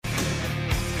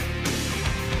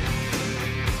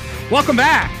Welcome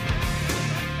back.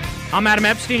 I'm Adam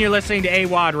Epstein. You're listening to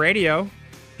AWadd Radio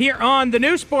here on the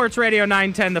new Sports Radio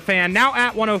 910 The Fan, now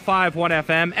at 105.1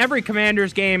 FM. Every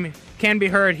Commanders game can be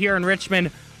heard here in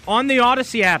Richmond on the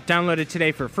Odyssey app. Download it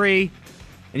today for free.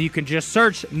 And you can just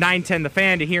search 910 The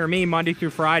Fan to hear me Monday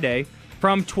through Friday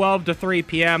from 12 to 3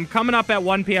 p.m. Coming up at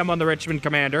 1 p.m. on the Richmond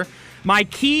Commander, my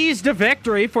keys to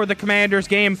victory for the Commanders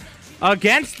game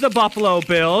against the Buffalo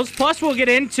Bills. Plus, we'll get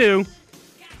into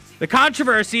the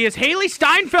controversy. Is Haley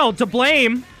Steinfeld to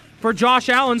blame for Josh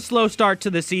Allen's slow start to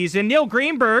the season? Neil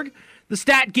Greenberg, the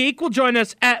stat geek, will join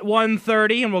us at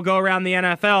 1:30, and we'll go around the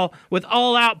NFL with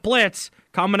All Out Blitz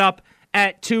coming up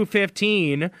at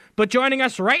 2:15. But joining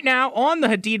us right now on the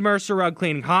Hadid Mercer Rug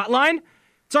Cleaning Hotline,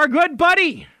 it's our good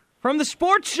buddy from the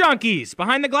Sports Junkies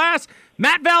behind the glass,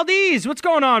 Matt Valdez. What's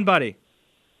going on, buddy?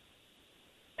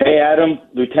 Hey, Adam.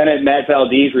 Lieutenant Matt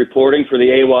Valdez reporting for the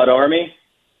AWadd Army.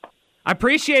 I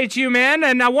appreciate you, man,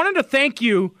 and I wanted to thank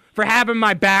you for having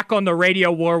my back on the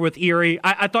radio war with Erie.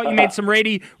 I thought you made some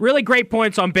really great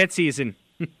points on bit season.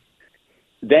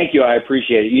 Thank you. I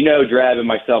appreciate it. You know, Drab and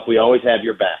myself, we always have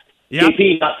your back. Yep.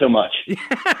 DP, not so much.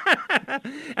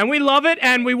 And we love it,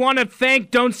 and we want to thank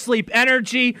Don't Sleep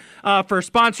Energy for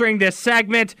sponsoring this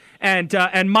segment, and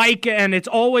Mike, and it's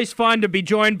always fun to be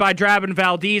joined by Drab and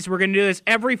Valdez. We're going to do this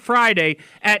every Friday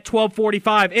at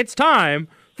 12:45. It's time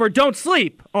for Don't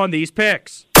Sleep on These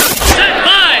Picks. Set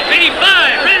 5,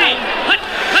 85, ready, hut,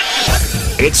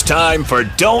 hut. It's time for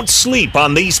Don't Sleep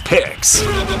on These Picks.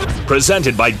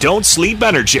 Presented by Don't Sleep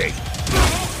Energy.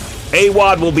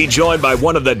 AWadd will be joined by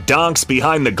one of the donks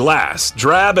behind the glass,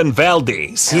 Drab and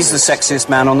Valdez. He's the sexiest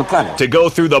man on the planet. To go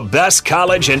through the best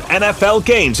college and NFL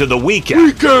games of the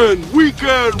weekend.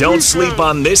 Don't sleep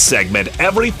on this segment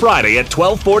every Friday at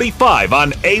 12:45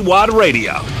 on AWadd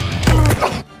Radio.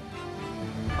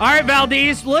 All right,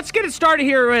 Valdez, let's get it started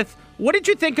here with, what did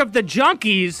you think of the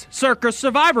Junkies Circus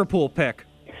Survivor Pool pick?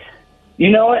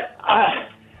 You know what?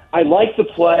 I like the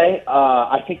play.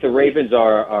 I think the Ravens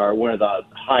are one of the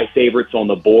high favorites on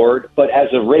the board. But as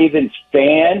a Ravens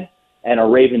fan and a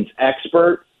Ravens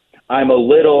expert, I'm a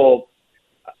little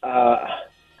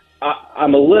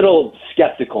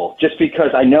skeptical, just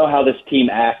because I know how this team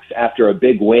acts after a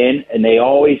big win, and they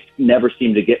always never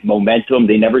seem to get momentum.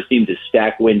 They never seem to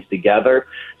stack wins together.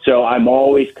 So I'm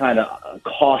always kind of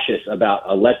cautious about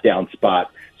a letdown spot.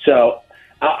 So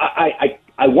I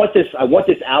want this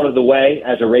out of the way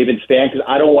as a Ravens fan, because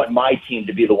I don't want my team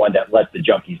to be the one that lets the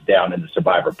Junkies down in the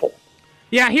Survivor Pool.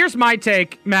 Yeah, here's my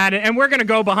take, Matt, and we're going to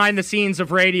go behind the scenes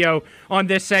of radio on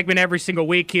this segment every single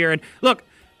week here. And look,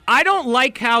 I don't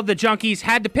like how the Junkies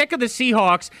had the pick of the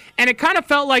Seahawks, and it kind of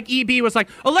felt like EB was like,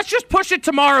 oh, let's just push it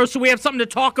tomorrow so we have something to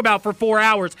talk about for 4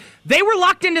 hours. They were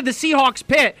locked into the Seahawks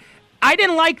pit. I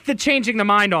didn't like the changing the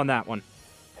mind on that one.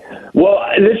 Well,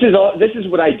 this is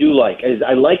what I do like. Is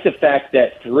I like the fact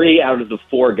that 3 out of the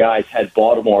 4 guys had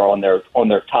Baltimore on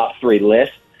their top 3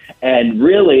 list, and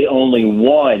really only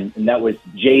one, and that was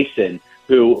Jason,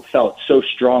 who felt so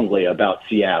strongly about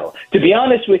Seattle. To be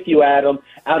honest with you, Adam,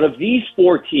 out of these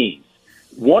 4 teams,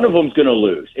 one of them's going to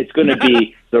lose. It's going to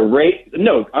be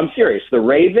No, I'm serious. The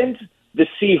Ravens, the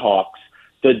Seahawks,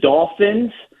 the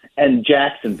Dolphins, and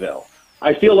Jacksonville.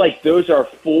 I feel like those are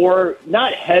 4,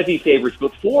 not heavy favorites,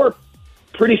 but 4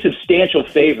 pretty substantial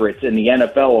favorites in the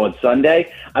NFL on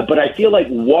Sunday. But I feel like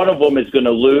one of them is going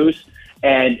to lose,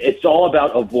 and it's all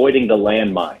about avoiding the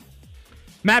landmine.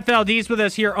 Matt Valdez with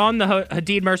us here on the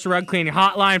Hadid Mercer Rug Cleaning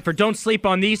Hotline for Don't Sleep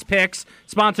on These Picks,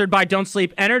 sponsored by Don't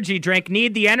Sleep Energy Drink.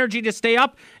 Need the energy to stay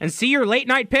up and see your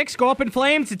late-night picks go up in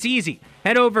flames? It's easy.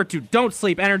 Head over to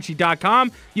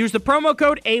don'tsleepenergy.com. Use the promo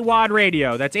code AWadd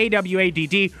Radio. That's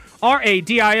AWadd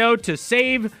RADIO to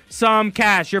save some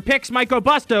cash. Your picks might go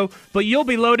busto, but you'll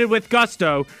be loaded with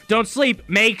gusto. Don't Sleep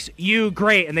makes you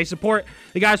great, and they support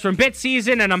the guys from Bit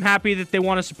Season, and I'm happy that they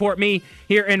want to support me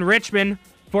here in Richmond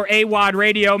for AWadd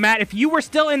Radio. Matt, if you were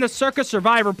still in the Circus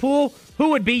Survivor Pool, who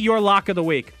would be your lock of the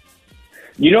week?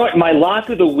 You know what? My lock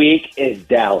of the week is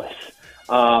Dallas.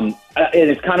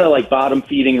 It's kind of like bottom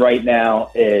feeding right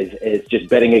now is just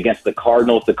betting against the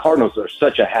Cardinals. The Cardinals are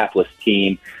such a hapless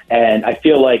team, and I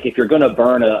feel like if you're going to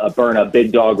burn a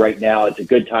big dog right now, it's a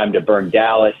good time to burn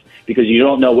Dallas, because you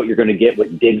don't know what you're going to get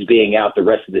with Diggs being out the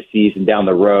rest of the season down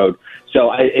the road. So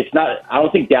I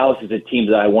don't think Dallas is a team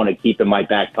that I want to keep in my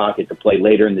back pocket to play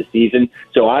later in the season.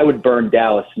 So I would burn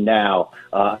Dallas now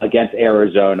against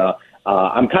Arizona.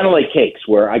 I'm kind of like Cakes,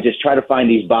 where I just try to find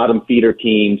these bottom feeder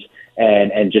teams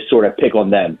and just sort of pick on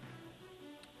them.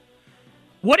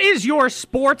 What is your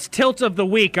sports tilt of the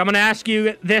week? I'm going to ask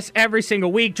you this every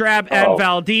single week, Drab and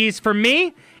Valdez. For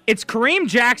me, It's Kareem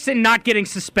Jackson not getting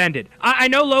suspended. I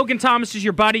know Logan Thomas is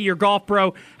your buddy, your golf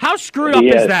bro. How screwed up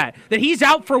is that? That he's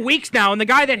out for weeks now, and the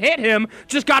guy that hit him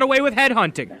just got away with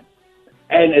headhunting.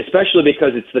 And especially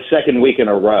because it's the second week in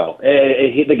a row.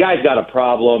 The guy's got a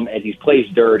problem, and he plays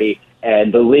dirty,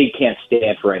 and the league can't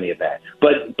stand for any of that.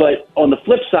 But on the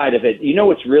flip side of it, you know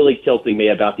what's really tilting me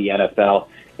about the NFL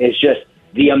is just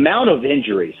the amount of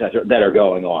injuries that are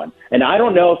going on. And I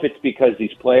don't know if it's because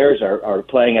these players are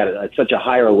playing at such a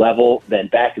higher level than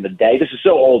back in the day. This is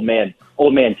so old man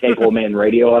take, old man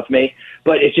radio of me.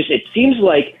 But it seems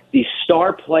like these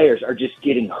star players are just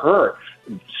getting hurt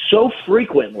so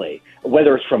frequently,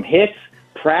 whether it's from hits,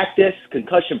 practice,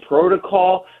 concussion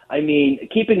protocol. I mean,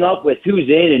 keeping up with who's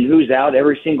in and who's out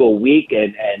every single week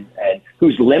and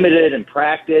who's limited in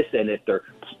practice and if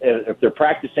they're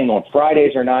practicing on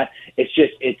Fridays or not.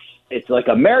 It's like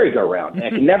a merry-go-round.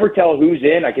 I can never tell who's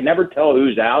in. I can never tell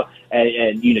who's out.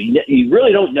 And you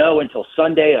really don't know until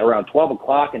Sunday around 12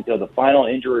 o'clock until the final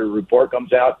injury report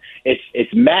comes out.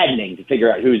 It's maddening to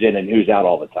figure out who's in and who's out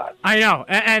all the time. I know.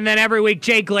 And then every week,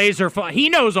 Jay Glazer, he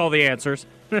knows all the answers.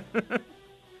 But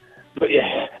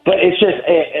it's just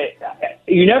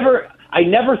I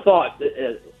never thought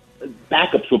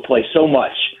backups would play so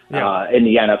much in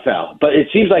the NFL. But it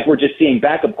seems like we're just seeing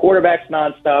backup quarterbacks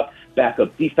nonstop,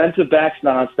 backup defensive backs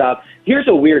nonstop. Here's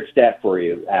a weird stat for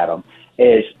you, Adam,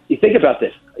 is you think about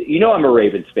this. You know I'm a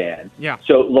Ravens fan. Yeah.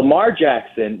 So Lamar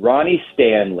Jackson, Ronnie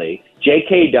Stanley,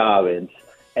 J.K. Dobbins,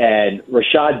 and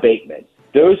Rashad Bateman,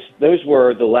 those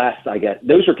were the last, I guess,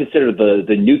 those were considered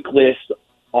the nucleus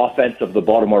offense of the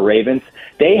Baltimore Ravens.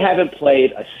 They haven't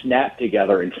played a snap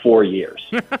together in 4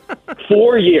 years.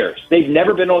 4 years. They've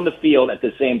never been on the field at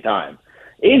the same time.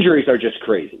 Injuries are just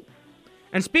crazy.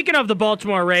 And speaking of the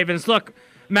Baltimore Ravens, look,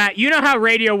 Matt, you know how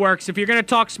radio works. If you're going to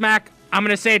talk smack, I'm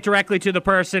going to say it directly to the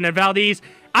person. And Valdez,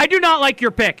 I do not like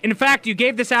your pick. In fact, you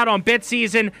gave this out on bid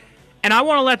season, and I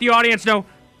want to let the audience know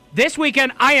this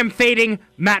weekend I am fading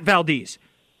Matt Valdez.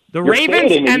 The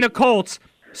Ravens and the Colts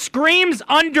screams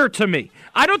under to me.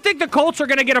 I don't think the Colts are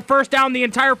going to get a first down the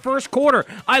entire first quarter.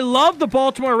 I love the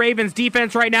Baltimore Ravens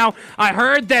defense right now. I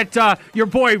heard that your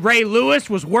boy Ray Lewis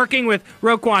was working with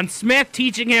Roquan Smith,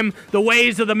 teaching him the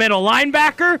ways of the middle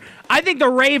linebacker. I think the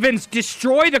Ravens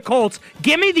destroy the Colts.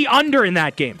 Give me the under in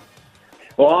that game.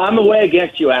 Well, I'm away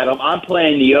against you, Adam. I'm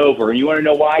playing the over, and you want to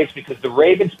know why? It's because the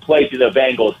Ravens play to the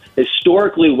Bengals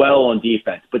historically well on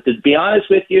defense. But to be honest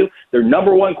with you, their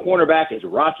number one cornerback is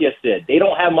Rocky Sid. They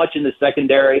don't have much in the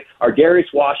secondary.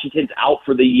 Darius Washington's out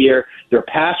for the year. Their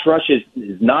pass rush is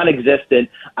non-existent.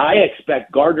 I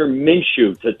expect Gardner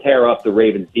Minshew to tear up the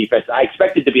Ravens defense. I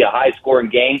expect it to be a high-scoring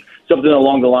game, something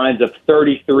along the lines of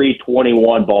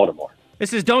 33-21 Baltimore.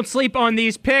 This is Don't Sleep on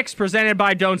These Picks, presented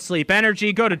by Don't Sleep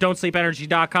Energy. Go to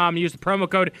don'tsleepenergy.com and use the promo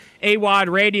code AWadd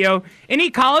Radio.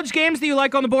 Any college games that you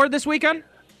like on the board this weekend?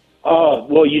 Oh,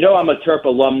 well, you know I'm a Terp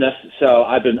alumnus, so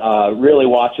I've been really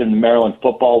watching Maryland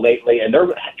football lately, and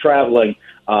they're traveling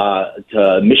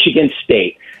to Michigan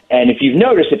State. And if you've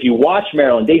noticed, if you watch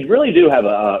Maryland, they really do have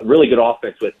a really good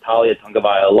offense with Talia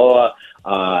Tagovailoa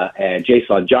and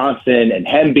Jason Johnson and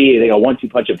Hemby. They got 1-2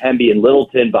 punch of Hemby and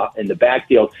Littleton in the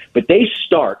backfield. But they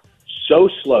start so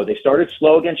slow. They started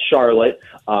slow against Charlotte.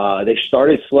 They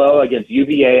started slow against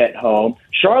UVA at home.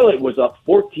 Charlotte was up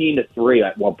 14-3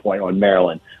 at one point on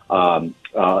Maryland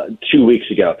 2 weeks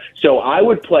ago. So I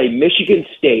would play Michigan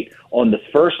State on the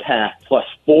first half plus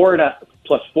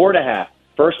 4.5.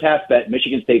 First half bet,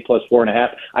 Michigan State plus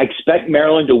 4.5. I expect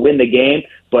Maryland to win the game,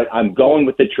 but I'm going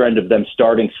with the trend of them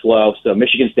starting slow. So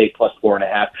Michigan State plus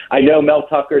 4.5. I know Mel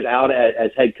Tucker's out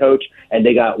as head coach, and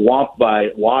they got whomped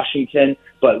by Washington.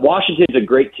 But Washington's a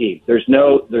great team. There's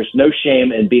no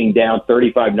shame in being down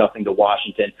 35-0 to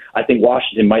Washington. I think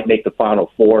Washington might make the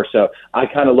Final Four. So I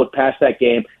kind of look past that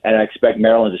game, and I expect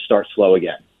Maryland to start slow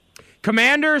again.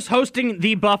 Commanders hosting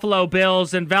the Buffalo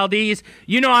Bills. And Valdez,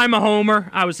 you know I'm a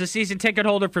homer. I was a season ticket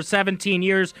holder for 17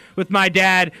 years with my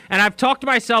dad, and I've talked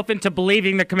myself into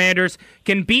believing the Commanders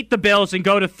can beat the Bills and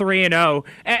go to 3-0.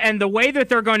 And the way that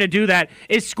they're going to do that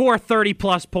is score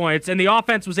 30-plus points. And the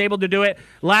offense was able to do it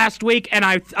last week, and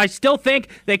I still think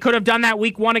they could have done that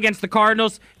week one against the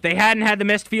Cardinals if they hadn't had the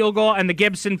missed field goal and the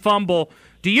Gibson fumble.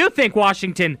 Do you think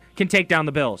Washington can take down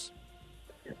the Bills?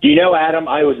 Do you know, Adam,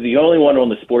 I was the only one on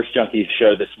the Sports Junkies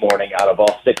show this morning out of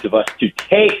all six of us to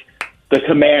take the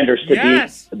Commanders to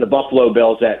beat the Buffalo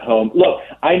Bills at home. Look,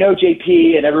 I know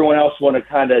JP and everyone else want to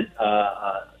kind of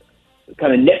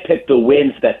nitpick the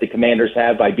wins that the Commanders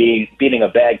have by beating a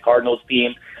bad Cardinals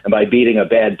team and by beating a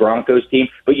bad Broncos team.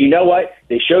 But you know what?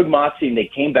 They showed moxie and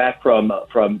they came back from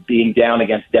being down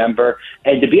against Denver.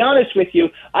 And to be honest with you,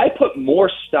 I put more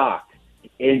stock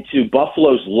into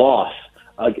Buffalo's loss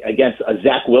against a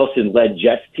Zach Wilson-led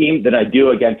Jets team than I do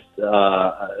against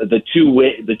the two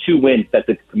wins that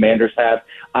the Commanders have.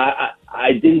 I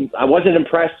wasn't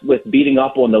impressed with beating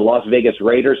up on the Las Vegas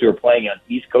Raiders, who were playing on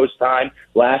East Coast time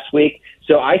last week.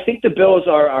 So I think the Bills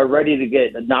are ready to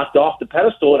get knocked off the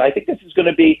pedestal, and I think this is going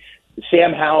to be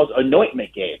Sam Howell's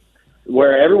anointment game,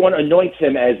 where everyone anoints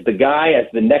him as the guy, as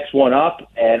the next one up,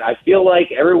 and I feel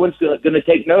like everyone's going to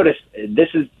take notice. This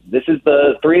is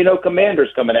the 3-0 Commanders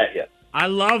coming at you. I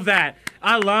love that.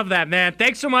 I love that, man.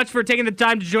 Thanks so much for taking the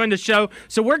time to join the show.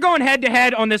 So we're going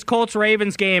head-to-head on this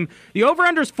Colts-Ravens game. The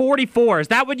over-under is 44. Is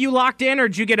that what you locked in, or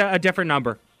did you get a different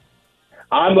number?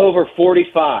 I'm over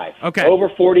 45. Okay. Over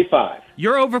 45.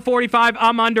 You're over 45.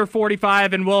 I'm under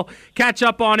 45, and we'll catch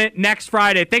up on it next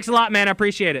Friday. Thanks a lot, man. I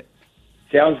appreciate it.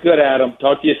 Sounds good, Adam.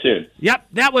 Talk to you soon. Yep,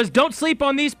 that was Don't Sleep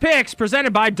on These Picks,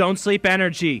 presented by Don't Sleep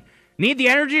Energy. Need the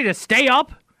energy to stay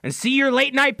up and see your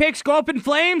late-night picks go up in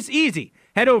flames? Easy.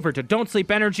 Head over to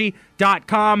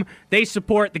don'tsleepenergy.com. They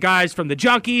support the guys from the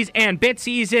Junkies and Bit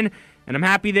Season, and I'm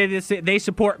happy that they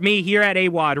support me here at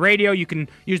AWadd Radio. You can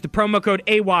use the promo code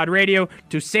AWadd Radio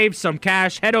to save some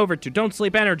cash. Head over to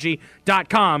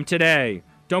don'tsleepenergy.com today.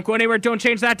 Don't go anywhere. Don't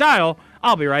change that dial.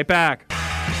 I'll be right back.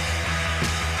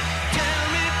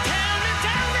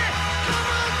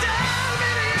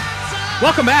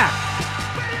 Welcome back.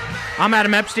 I'm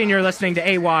Adam Epstein. You're listening to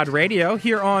AWadd Radio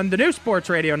here on the new Sports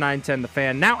Radio 910 The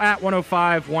Fan, now at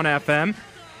 105.1 FM.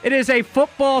 It is a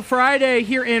football Friday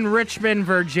here in Richmond,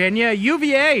 Virginia.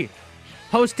 UVA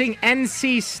hosting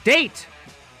NC State.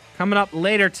 Coming up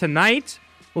later tonight,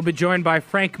 we'll be joined by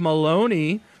Frank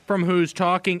Maloney from Who's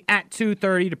Talking at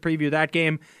 2:30 to preview that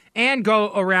game and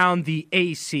go around the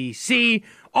ACC.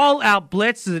 All Out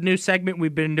Blitz is a new segment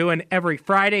we've been doing every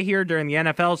Friday here during the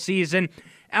NFL season.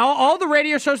 All the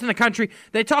radio shows in the country,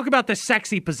 they talk about the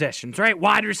sexy positions, right?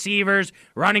 Wide receivers,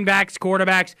 running backs,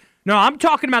 quarterbacks. No, I'm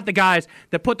talking about the guys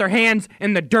that put their hands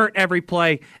in the dirt every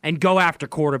play and go after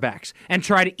quarterbacks and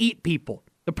try to eat people.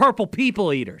 The purple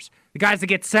people eaters. The guys that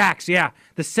get sacks, yeah.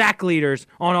 The sack leaders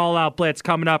on All Out Blitz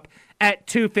coming up at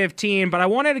 2:15. But I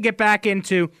wanted to get back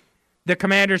into the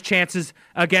Commanders' chances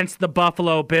against the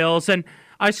Buffalo Bills. And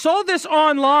I saw this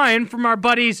online from our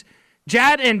buddies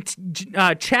Chad and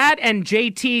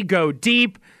JT Go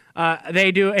Deep.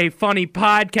 They do a funny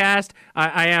podcast.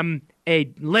 I am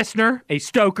a listener, a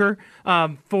stoker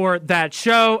for that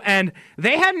show, and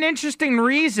they had an interesting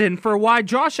reason for why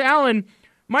Josh Allen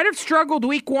might have struggled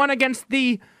week 1 against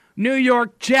the New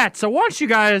York Jets. I want you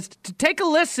guys to take a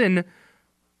listen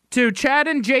to Chad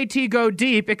and JT Go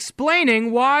Deep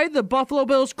explaining why the Buffalo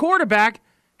Bills quarterback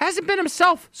hasn't been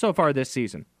himself so far this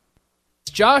season.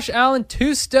 Josh Allen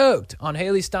too stoked on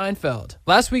Haley Steinfeld.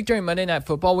 Last week during Monday Night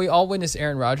Football, we all witnessed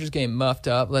Aaron Rodgers getting muffed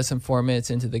up less than 4 minutes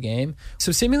into the game.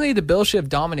 So seemingly the Bills should have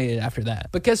dominated after that.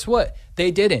 But guess what?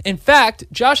 They didn't. In fact,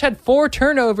 Josh had 4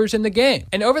 turnovers in the game.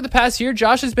 And over the past year,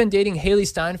 Josh has been dating Haley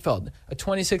Steinfeld, a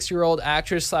 26-year-old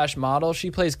actress/model.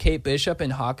 She plays Kate Bishop in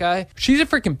Hawkeye. She's a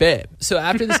freaking babe. So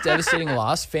after this devastating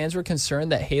loss, fans were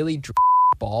concerned that Haley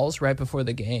balls right before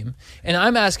the game. And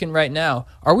I'm asking right now,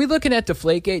 are we looking at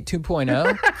Deflategate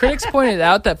 2.0? Critics pointed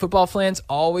out that football fans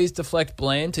always deflect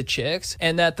blame to chicks,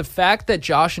 and that the fact that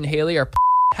Josh and Haley are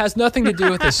has nothing to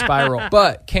do with this spiral.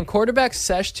 But can quarterbacks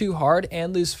sesh too hard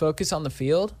and lose focus on the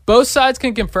field? Both sides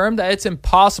can confirm that it's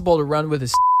impossible to run with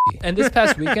a and this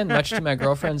past weekend, much to my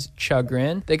girlfriend's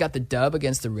chagrin, they got the dub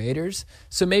against the Raiders.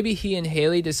 So maybe he and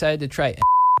Haley decided to try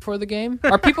before the game.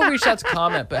 Our people reached out to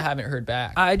comment but haven't heard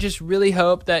back. I just really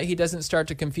hope that he doesn't start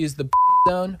to confuse the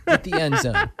zone with the end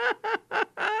zone.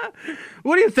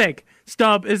 What do you think,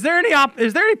 Stubb? Is there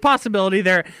any possibility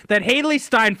there that Haley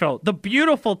Steinfeld, the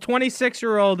beautiful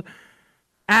 26-year-old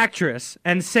actress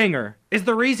and singer, is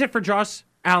the reason for Josh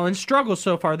Allen's struggles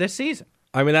so far this season?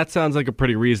 I mean, that sounds like a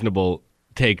pretty reasonable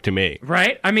take to me.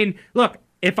 Right? I mean, look,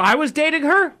 if I was dating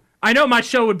her, I know my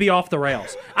show would be off the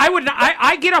rails.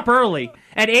 I get up early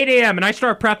at 8 a.m. and I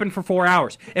start prepping for 4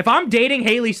 hours. If I'm dating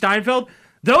Haley Steinfeld,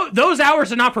 those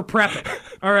hours are not for prepping.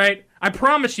 All right? I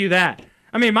promise you that.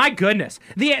 I mean, my goodness.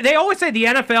 They always say the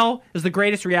NFL is the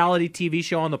greatest reality TV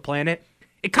show on the planet.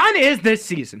 It kind of is this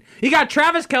season. You got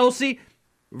Travis Kelce,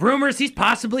 rumors he's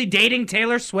possibly dating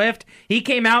Taylor Swift. He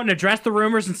came out and addressed the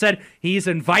rumors and said he's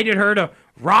invited her to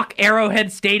rock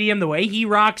Arrowhead Stadium the way he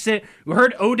rocks it. We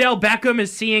heard Odell Beckham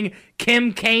is seeing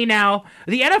Kim K now.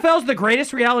 The NFL's the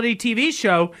greatest reality TV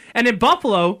show, and in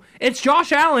Buffalo, it's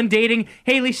Josh Allen dating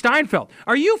Haley Steinfeld.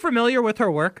 Are you familiar with her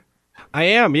work? I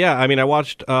am, yeah. I mean, I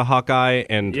watched Hawkeye,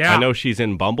 and I know she's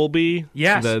in Bumblebee.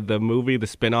 Yes. The movie, the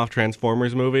spin-off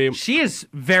Transformers movie. She is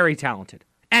very talented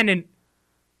and an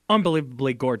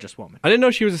unbelievably gorgeous woman. I didn't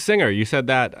know she was a singer. You said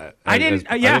that. I didn't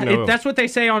know. That's what they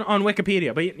say on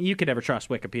Wikipedia, but you can never trust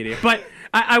Wikipedia. But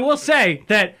I will say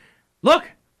that, look,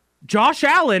 Josh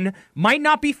Allen might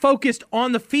not be focused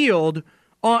on the field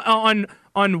on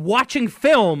watching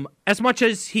film as much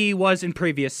as he was in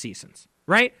previous seasons,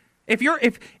 right?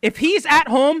 If he's at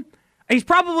home, he's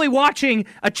probably watching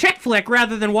a chick flick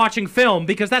rather than watching film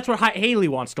because that's what Haley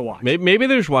wants to watch. Maybe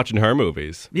they're just watching her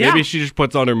movies. Yeah. Maybe she just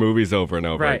puts on her movies over and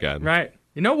over again. Right.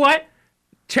 You know what?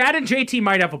 Chad and JT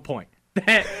might have a point.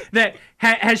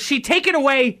 Has she taken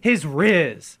away his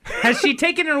riz? Has she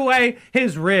taken away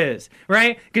his riz?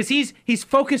 Right? Because he's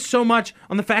focused so much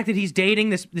on the fact that he's dating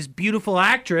this beautiful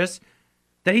actress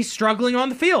that he's struggling on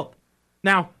the field.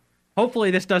 Now,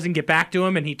 hopefully this doesn't get back to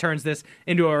him and he turns this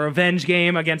into a revenge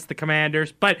game against the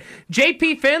Commanders. But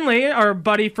JP Finley, our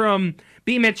buddy from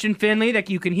B. Mitch and Finley, that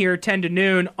you can hear 10 to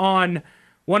noon on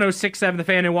 106.7 The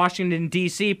Fan in Washington,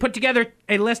 D.C., put together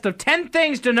a list of 10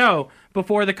 things to know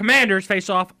before the Commanders face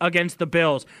off against the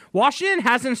Bills. Washington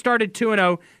hasn't started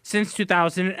 2-0 since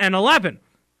 2011.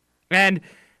 And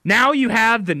now you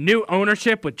have the new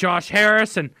ownership with Josh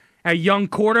Harris and a young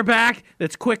quarterback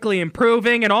that's quickly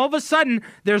improving, and all of a sudden,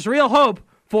 there's real hope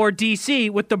for D.C.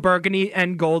 with the Burgundy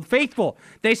and Gold faithful.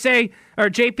 They say, or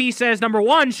JP says, number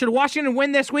one, should Washington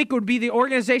win this week, it would be the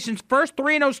organization's first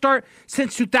 3-0 start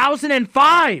since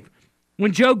 2005,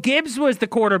 when Joe Gibbs was the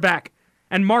quarterback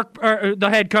and the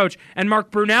head coach, and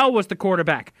Mark Brunell was the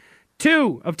quarterback.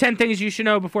 2 of 10 things you should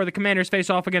know before the Commanders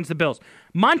face off against the Bills.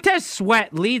 Montez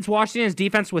Sweat leads Washington's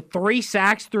defense with 3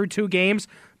 sacks through 2 games.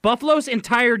 Buffalo's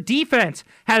entire defense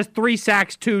has 3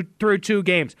 sacks through 2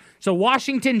 games. So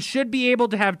Washington should be able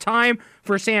to have time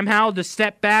for Sam Howell to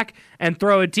step back and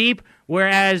throw it deep,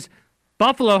 whereas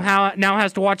Buffalo now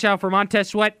has to watch out for Montez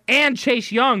Sweat and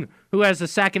Chase Young, who has a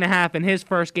sack and a half in his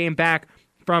first game back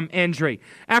from injury.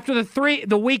 After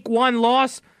the Week 1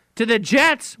 loss to the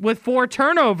Jets with 4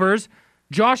 turnovers,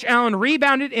 Josh Allen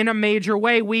rebounded in a major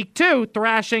way Week 2,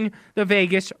 thrashing the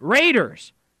Vegas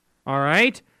Raiders. All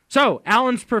right? So,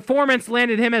 Allen's performance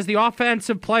landed him as the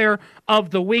offensive player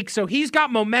of the week. So, he's got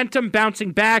momentum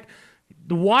bouncing back.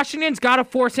 The Washington's got to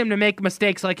force him to make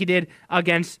mistakes like he did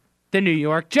against the New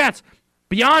York Jets.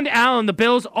 Beyond Allen, the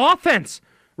Bills' offense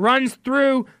runs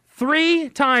through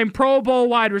 3-time Pro Bowl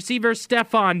wide receiver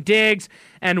Stephon Diggs.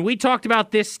 And we talked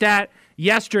about this stat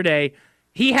yesterday.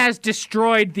 He has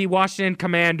destroyed the Washington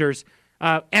Commanders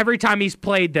every time he's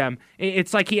played them.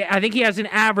 It's like I think he has an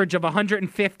average of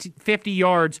 150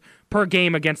 yards per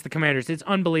game against the Commanders. It's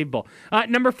unbelievable.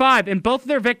 Number 5, in both of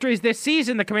their victories this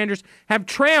season, the Commanders have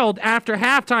trailed after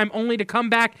halftime only to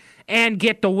come back and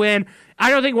get the win.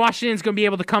 I don't think Washington's going to be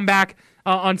able to come back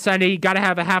on Sunday. You got to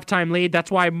have a halftime lead.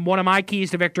 That's why one of my keys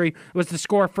to victory was to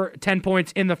score for 10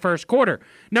 points in the first quarter.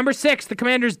 Number 6, the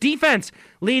Commanders' defense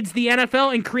leads the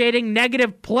NFL in creating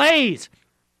negative plays.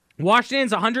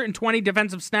 Washington's 120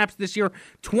 defensive snaps this year,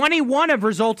 21 have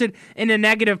resulted in a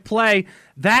negative play.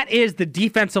 That is the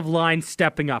defensive line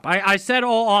stepping up. I said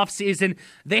all offseason,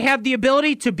 they have the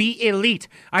ability to be elite.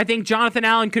 I think Jonathan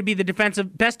Allen could be the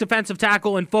best defensive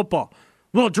tackle in football.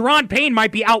 Well, Deron Payne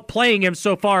might be outplaying him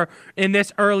so far in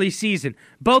this early season.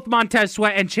 Both Montez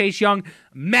Sweat and Chase Young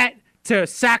met to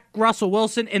sack Russell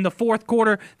Wilson in the fourth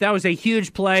quarter. That was a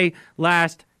huge play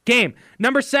last game.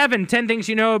 Number 7, 10 things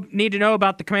you need to know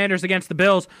about the Commanders against the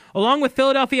Bills. Along with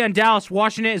Philadelphia and Dallas,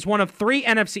 Washington is one of 3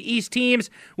 NFC East teams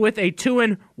with a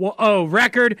 2-0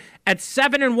 record. At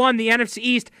 7-1, the NFC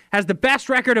East has the best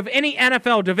record of any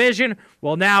NFL division.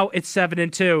 Well, now it's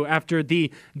 7-2 after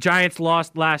the Giants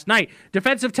lost last night.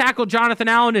 Defensive tackle Jonathan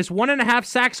Allen is 1.5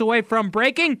 sacks away from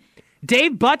breaking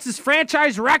Dave Butts'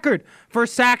 franchise record for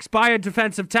sacks by a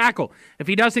defensive tackle. If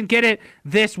he doesn't get it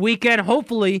this weekend,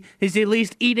 hopefully he's at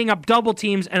least eating up double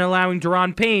teams and allowing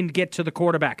Deron Payne to get to the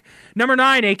quarterback. Number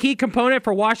 9, a key component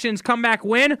for Washington's comeback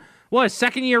win was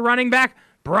second-year running back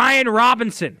Brian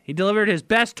Robinson. He delivered his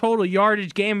best total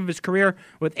yardage game of his career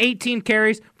with 18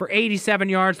 carries for 87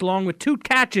 yards, along with 2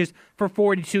 catches for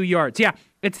 42 yards. Yeah,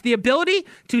 it's the ability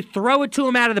to throw it to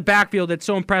him out of the backfield that's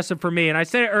so impressive for me. And I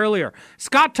said it earlier,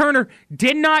 Scott Turner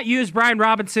did not use Brian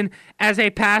Robinson as a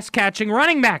pass-catching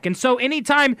running back. And so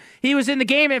anytime he was in the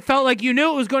game, it felt like you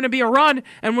knew it was going to be a run.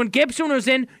 And when Gibson was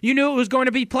in, you knew it was going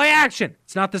to be play action.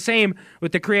 It's not the same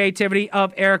with the creativity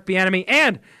of Eric Bieniemy.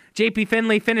 And JP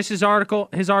Finley finished his article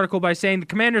by saying the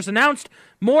Commanders announced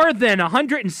more than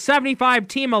 175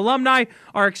 team alumni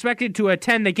are expected to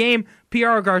attend the game.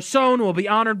 Pierre Garçon will be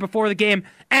honored before the game,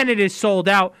 and it is sold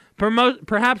out.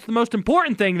 Perhaps the most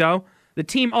important thing, though, the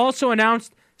team also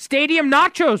announced Stadium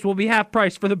nachos will be half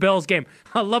price for the Bills game.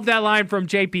 I love that line from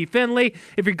JP Finley.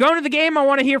 If you're going to the game, I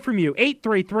want to hear from you.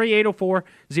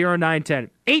 833-804-0910.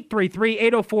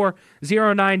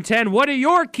 833-804-0910. What are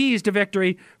your keys to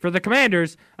victory for the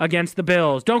Commanders against the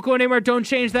Bills? Don't go anywhere. Don't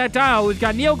change that dial. We've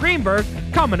got Neil Greenberg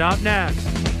coming up next.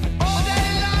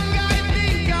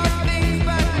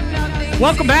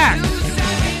 Welcome back.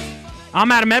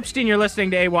 I'm Adam Epstein. You're listening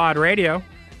to AWadd Radio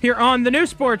here on the new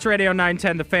Sports Radio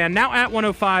 910 The Fan, now at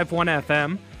 105.1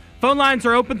 FM. Phone lines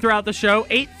are open throughout the show,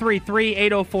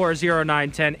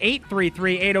 833-804-0910,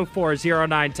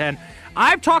 833-804-0910.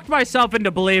 I've talked myself into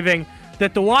believing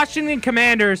that the Washington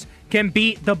Commanders can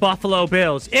beat the Buffalo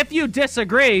Bills. If you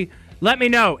disagree, let me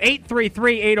know,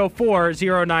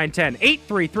 833-804-0910,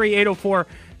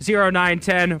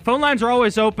 833-804-0910. Phone lines are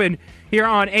always open here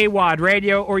on AWadd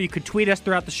Radio, or you could tweet us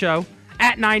throughout the show,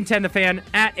 at 910 The Fan,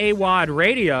 at AWadd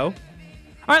Radio. All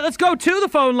right, let's go to the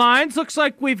phone lines. Looks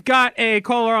like we've got a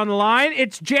caller on the line.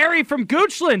 It's Jerry from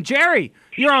Goochland. Jerry,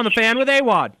 you're on The Fan with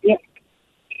AWadd. Yeah.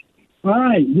 All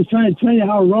right, just trying to tell you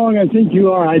how wrong I think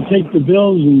you are. I take the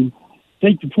Bills and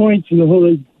take the points and the whole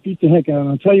they beat the heck out of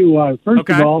them. I'll tell you why. First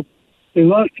of all, they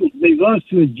lost to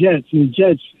the Jets. And the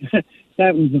Jets,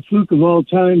 that was the fluke of all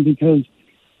time because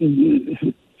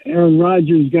Aaron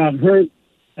Rodgers got hurt.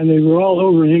 And they were all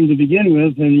over him to begin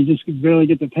with, and he just could barely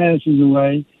get the passes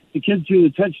away. The kid threw the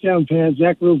touchdown pass.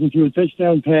 Zach Wilson threw a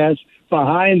touchdown pass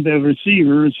behind the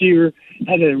receiver. Receiver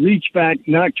had to reach back,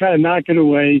 try to knock it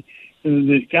away.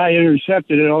 The guy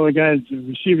intercepted it. The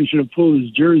receiver should have pulled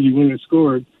his jersey when it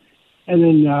scored. And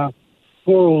then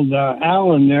poor old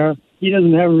Allen there, he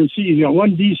doesn't have a receiver. He's got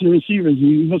one decent receiver.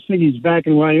 You must think he's back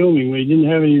in Wyoming where he didn't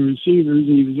have any receivers,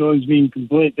 and he was always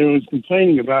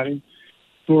complaining about him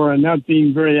for not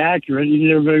being very accurate.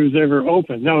 Everybody was ever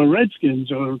open. Now the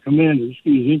Redskins, or Commanders,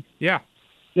 yeah,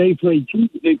 they played two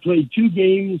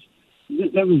games.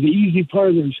 That was the easy part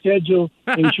of their schedule,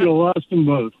 and should have lost them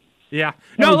both. Yeah.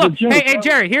 No, look, hey,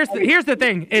 Jerry. Here's the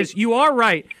thing: is you are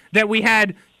right that we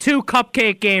had two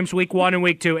cupcake games, week 1 and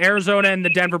week 2. Arizona and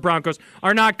the Denver Broncos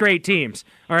are not great teams.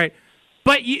 All right,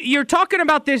 but you're talking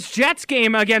about this Jets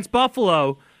game against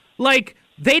Buffalo, like.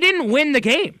 They didn't win the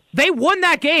game. They won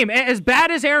that game. As bad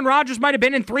as Aaron Rodgers might have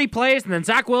been in 3 plays and then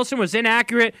Zach Wilson was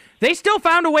inaccurate, they still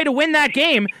found a way to win that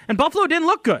game, and Buffalo didn't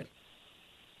look good.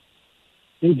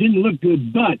 They didn't look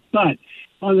good, but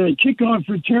on the kickoff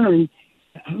return,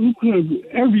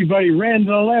 everybody ran to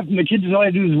the left, and the kids all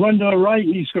had to do is run to the right,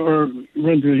 and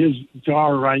run to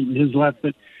our right and his left.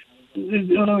 But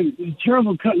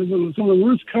terrible cut, some of the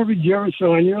worst coverage you ever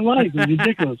saw in your life. It was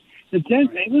ridiculous. The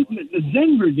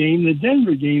Denver game,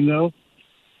 though,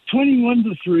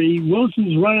 21-3.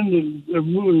 Wilson's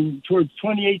moving towards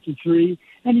 28-3,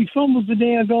 and he fumbles the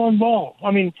damn ball.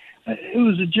 I mean, it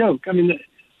was a joke. I mean,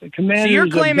 the Commanders. So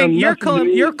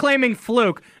you're claiming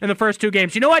fluke in the first 2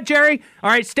 games. You know what, Jerry? All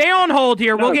right, stay on hold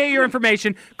here. We'll get your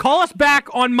information. Call us back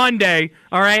on Monday.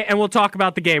 All right, and we'll talk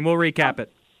about the game. We'll recap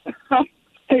it.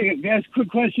 Hey, guys, quick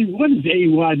question. What does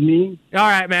AWadd mean? All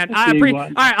right, man. All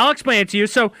right, I'll explain it to you.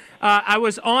 So I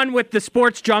was on with the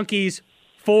Sports Junkies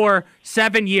for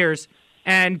 7 years,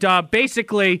 and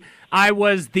basically I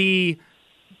was the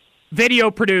video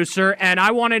producer, and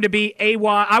I wanted to be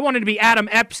AWadd. I wanted to be Adam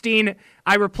Epstein.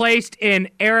 I replaced in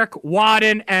Eric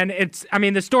Wadden, and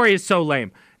the story is so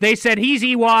lame. They said, he's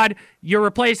AWadd, you're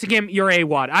replacing him, you're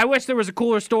AWadd. I wish there was a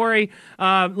cooler story,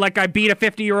 like I beat a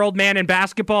 50-year-old man in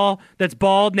basketball that's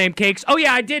bald named Cakes. Oh,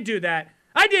 yeah, I did do that.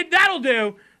 That'll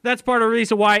do. That's part of the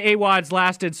reason why AWadd's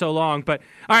lasted so long. But,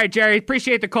 all right, Jerry,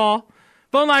 appreciate the call.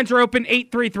 Phone lines are open,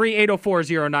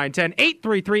 833-804-0910,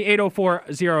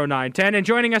 833-804-0910. And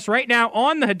joining us right now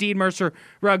on the Hadid Mercer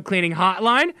Rug Cleaning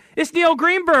Hotline is Neil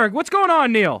Greenberg. What's going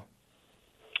on, Neil?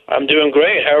 I'm doing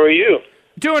great. How are you?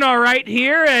 Doing all right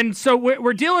here, and so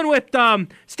we're dealing with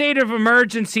state of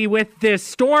emergency with this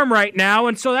storm right now,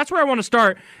 and so that's where I want to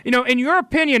start. In your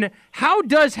opinion, how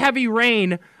does heavy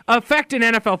rain affect an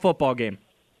NFL football game?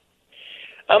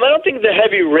 I don't think the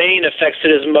heavy rain affects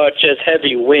it as much as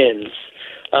heavy winds.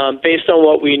 Based on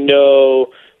what we know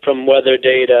from weather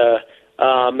data,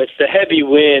 it's the heavy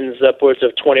winds upwards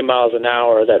of 20 miles an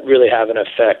hour that really have an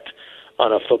effect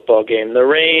on a football game. The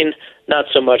rain, not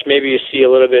so much. Maybe you see a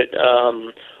little bit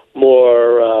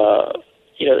more,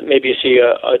 maybe you see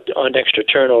an extra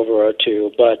turnover or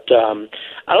two. But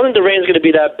I don't think the rain's going to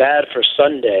be that bad for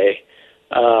Sunday,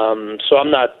 so I'm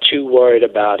not too worried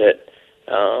about it.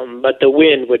 But the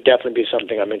wind would definitely be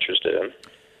something I'm interested in.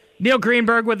 Neil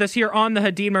Greenberg with us here on the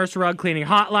Hadid Mercer Rug Cleaning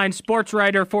Hotline, sports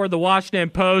writer for the Washington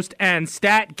Post and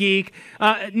stat geek.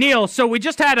 Neil, so we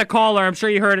just had a caller, I'm sure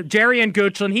you heard it, Jerry in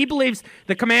Goochland. He believes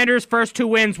the Commanders' first 2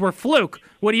 wins were fluke.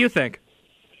 What do you think?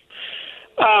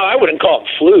 I wouldn't call them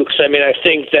flukes. I mean, I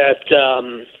think that,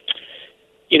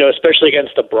 especially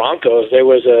against the Broncos, there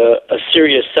was a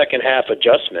serious second-half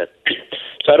adjustment.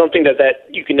 So I don't think that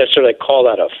you can necessarily call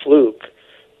that a fluke.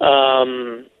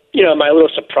 Am I a little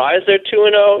surprised they're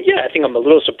 2-0? Yeah, I think I'm a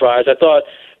little surprised. I thought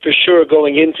for sure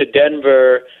going into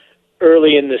Denver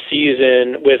early in the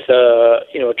season with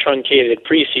a truncated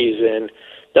preseason,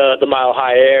 the Mile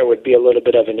High Air would be a little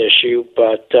bit of an issue.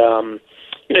 But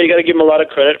you got to give them a lot of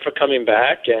credit for coming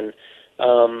back, and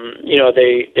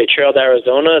they trailed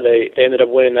Arizona. They ended up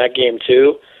winning that game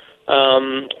too. So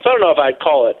I don't know if I'd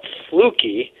call it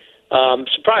fluky.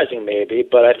 Surprising maybe,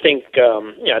 but I think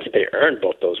I think they earned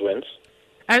both those wins.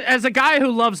 As a guy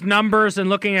who loves numbers and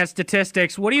looking at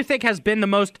statistics, what do you think has been the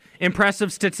most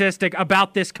impressive statistic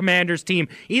about this Commanders team,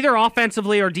 either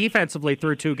offensively or defensively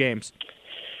through 2 games?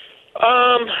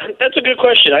 That's a good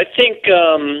question. I think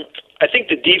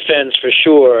the defense for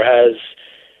sure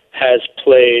has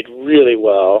played really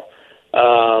well,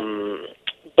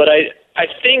 but I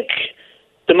think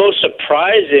the most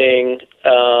surprising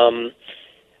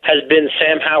has been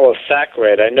Sam Howell's sack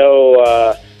rate. I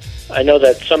know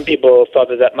that some people thought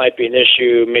that might be an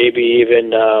issue, maybe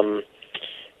even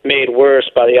made worse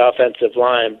by the offensive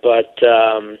line, but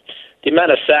the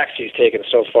amount of sacks he's taken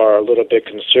so far are a little bit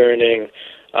concerning.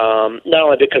 Not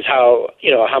only because how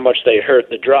much they hurt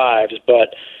the drives,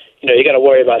 but you got to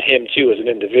worry about him too as an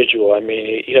individual. I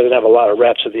mean, he doesn't have a lot of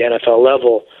reps at the NFL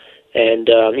level, and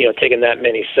taking that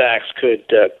many sacks could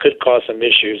cause some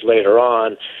issues later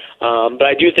on. But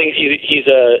I do think he's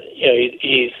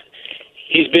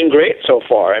been great so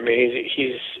far. I mean,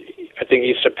 I think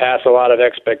he's surpassed a lot of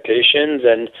expectations,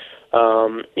 and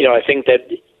I think that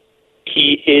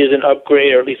he is an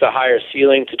upgrade or at least a higher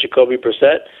ceiling to Jacoby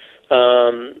Brissett.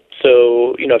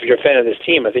 So if you're a fan of this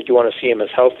team, I think you want to see him as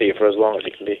healthy for as long as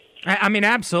he can be. I mean,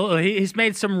 absolutely. He's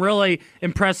made some really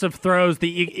impressive throws that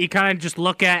you kind of just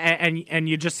look at and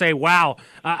you just say, wow,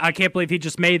 I can't believe he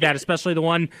just made that, especially the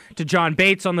one to John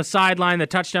Bates on the sideline, the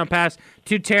touchdown pass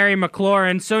to Terry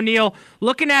McLaurin. So, Neil,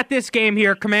 looking at this game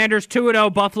here, Commanders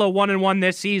 2-0, Buffalo 1-1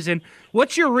 this season.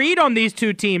 What's your read on these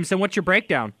 2 teams and what's your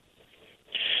breakdown?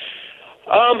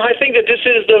 I think that this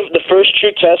is the first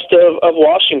true test of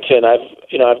Washington.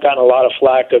 I've gotten a lot of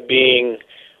flack of being,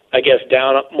 I guess,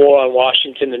 down more on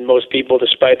Washington than most people,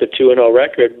 despite the 2-0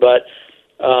 record. But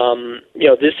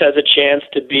this has a chance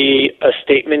to be a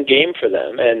statement game for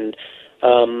them. And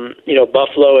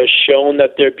Buffalo has shown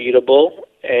that they're beatable.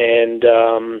 And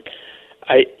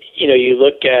you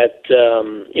look at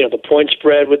the point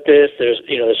spread with this. They're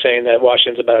saying that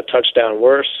Washington's about a touchdown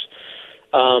worse.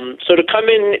 So to come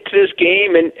into this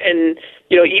game and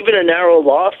even a narrow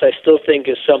loss, I still think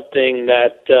is something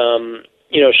that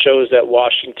shows that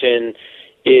Washington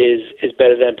is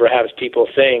better than perhaps people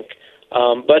think.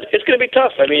 But it's going to be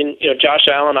tough. I mean, Josh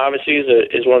Allen obviously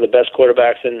is one of the best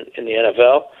quarterbacks in the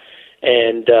NFL,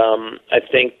 and I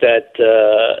think that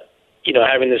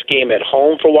having this game at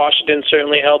home for Washington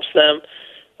certainly helps them.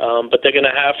 But they're going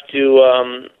to have to.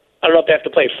 I don't know if they have to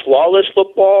play flawless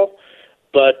football.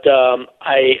 But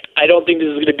I don't think this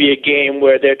is going to be a game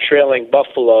where they're trailing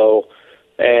Buffalo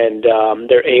and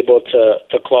they're able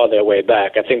to claw their way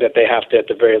back. I think that they have to, at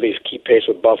the very least, keep pace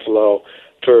with Buffalo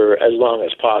for as long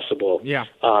as possible. Yeah.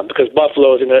 Because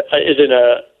Buffalo is in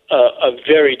a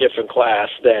very different class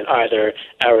than either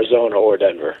Arizona or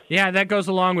Denver. Yeah, that goes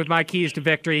along with my keys to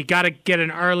victory. You got to get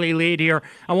an early lead here.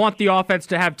 I want the offense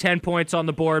to have 10 points on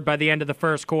the board by the end of the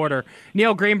first quarter.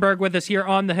 Neil Greenberg with us here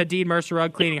on the Hadid Mercer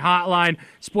Rug Cleaning Hotline,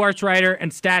 sports writer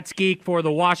and stats geek for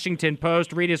the Washington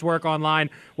Post. Read his work online,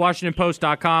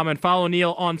 WashingtonPost.com, and follow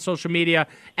Neil on social media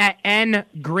at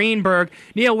 @ngreenberg.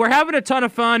 Neil, we're having a ton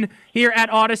of fun here at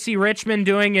Odyssey Richmond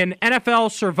doing an NFL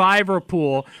Survivor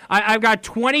pool. I've got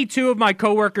 22 of my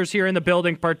coworkers here in the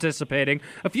building participating.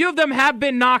 A few of them have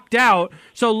been knocked out.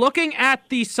 So looking at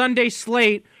the Sunday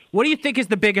slate, what do you think is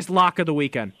the biggest lock of the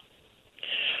weekend?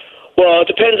 Well, it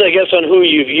depends, I guess, on who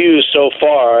you've used so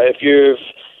far. If you've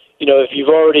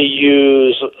already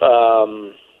used, I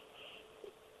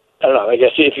don't know, I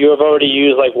guess if you have already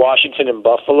used like Washington and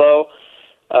Buffalo,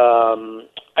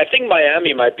 I think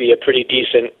Miami might be a pretty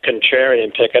decent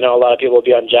contrarian pick. I know a lot of people will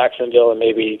be on Jacksonville and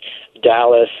maybe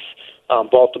Dallas,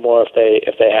 Baltimore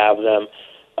if they have them.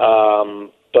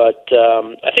 But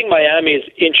I think Miami is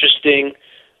interesting.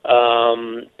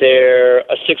 They're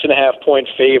a 6.5 point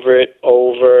favorite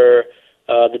over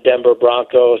the Denver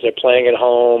Broncos. They're playing at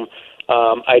home.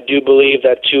 I do believe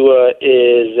that Tua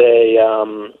is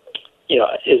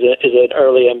is an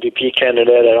early MVP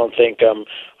candidate. I don't think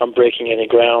I'm breaking any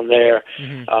ground there.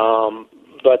 Mm-hmm.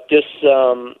 But this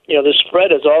the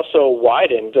spread has also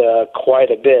widened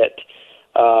quite a bit.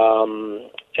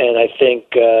 And I think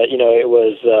it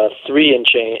was 3 and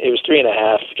change. It was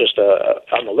 3.5 just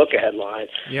on the look-ahead line.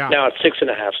 Yeah. Now it's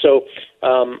 6.5. So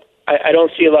I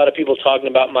don't see a lot of people talking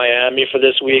about Miami for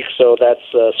this week. So that's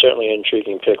certainly an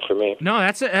intriguing pick for me. No,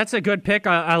 that's a good pick.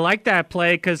 I like that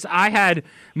play because I had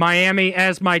Miami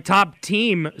as my top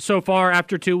team so far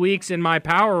after 2 weeks in my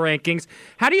power rankings.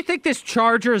 How do you think this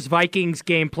Chargers-Vikings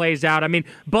game plays out? I mean,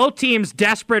 both teams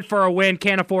desperate for a win,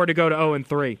 can't afford to go to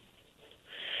 0-3.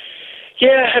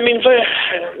 Yeah, I mean,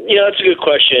 that's a good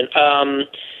question.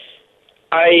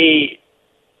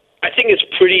 I think it's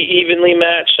pretty evenly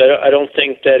matched. I don't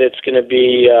think that it's going to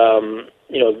be,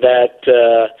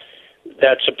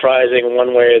 that surprising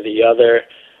one way or the other.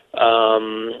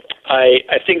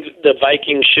 I think the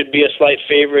Vikings should be a slight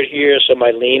favorite here, so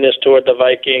my lean is toward the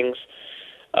Vikings.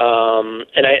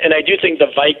 And I do think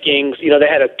the Vikings, they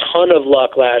had a ton of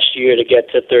luck last year to get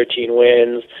to 13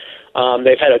 wins.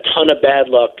 They've had a ton of bad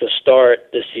luck to start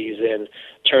the season,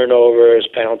 turnovers,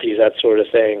 penalties, that sort of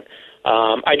thing.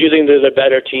 I do think there's a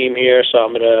better team here, so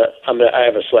I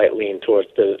have a slight lean towards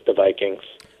the Vikings.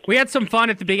 We had some fun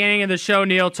at the beginning of the show,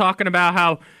 Neil, talking about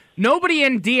how nobody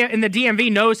in the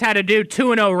DMV knows how to do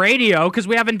 2-0 radio because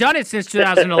we haven't done it since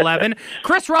 2011.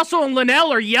 Chris Russell and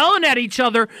Linnell are yelling at each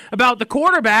other about the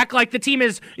quarterback like the team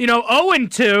is,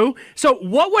 0-2. So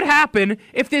what would happen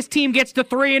if this team gets to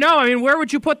 3-0? I mean, where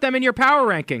would you put them in your power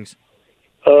rankings?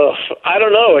 I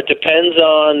don't know. It depends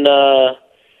on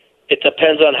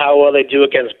how well they do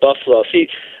against Buffalo. See,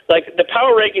 like the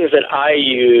power rankings that I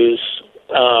use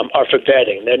are for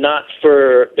betting. They're not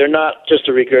just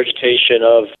a regurgitation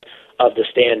of the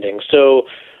standings. So,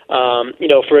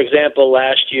 for example,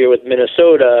 last year with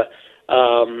Minnesota,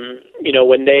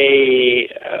 when they,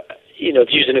 to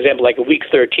use an example like week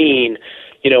 13,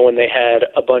 when they had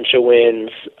a bunch of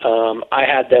wins, I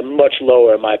had them much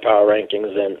lower in my power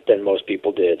rankings than most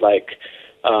people did. Like,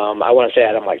 I want to say I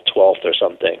had them like 12th or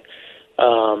something.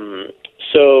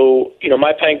 So,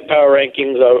 my power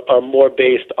rankings are more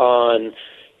based on,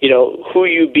 who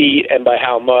you beat and by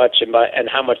how much and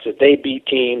how much did they beat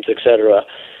teams, et cetera.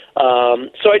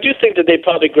 So I do think that they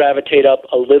probably gravitate up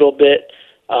a little bit,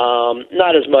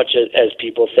 not as much as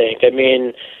people think. I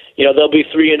mean, they'll be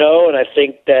 3-0, and I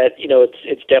think that,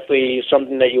 it's definitely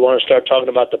something that you want to start talking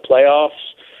about the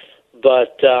playoffs.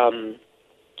 But, the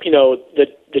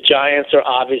Giants are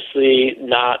obviously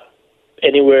not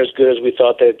anywhere as good as we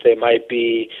thought that they might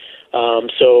be.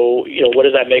 So, what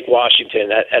does that make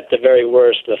Washington? At the very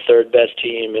worst, the third best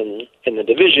team in the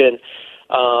division.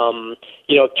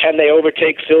 Can they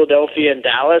overtake Philadelphia and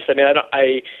Dallas? I mean,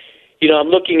 I'm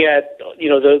looking at,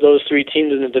 those three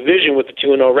teams in the division with the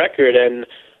 2-0 record, and,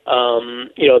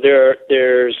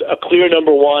 there's a clear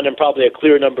number one and probably a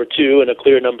clear number two and a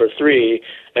clear number three,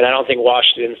 and I don't think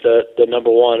Washington's the number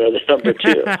one or the number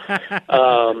two.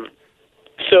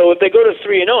 So if they go to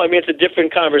 3-0, I mean, it's a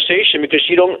different conversation because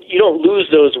you don't lose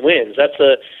those wins. That's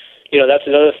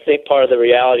another part of the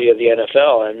reality of the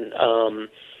NFL, and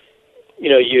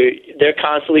they're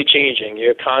constantly changing.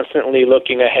 You're constantly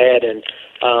looking ahead, and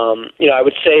I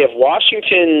would say if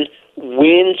Washington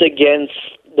wins against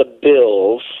the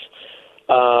Bills,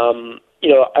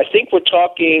 I think we're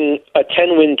talking a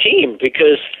 10-win team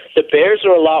because the Bears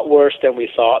are a lot worse than we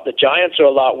thought. The Giants are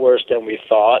a lot worse than we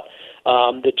thought.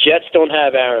 The Jets don't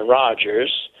have Aaron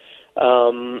Rodgers.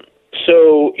 So,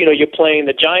 you're playing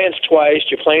the Giants twice,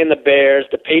 you're playing the Bears,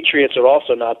 the Patriots are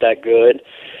also not that good.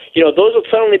 Those will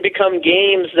suddenly become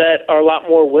games that are a lot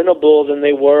more winnable than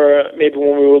they were maybe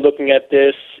when we were looking at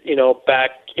this,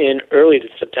 back in early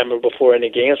September before any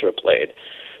games were played.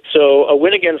 So a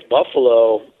win against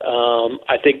Buffalo,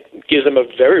 I think, gives them a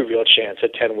very real chance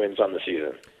at 10 wins on the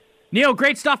season. Neil,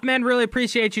 great stuff, man. Really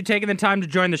appreciate you taking the time to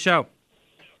join the show.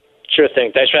 Sure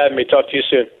thing. Thanks for having me. Talk to you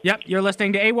soon. Yep, you're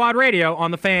listening to AWadd Radio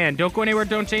on The Fan. Don't go anywhere.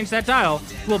 Don't change that dial.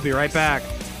 We'll be right back.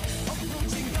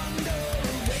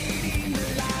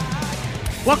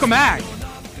 Welcome back.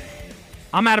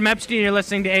 I'm Adam Epstein. You're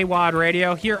listening to AWadd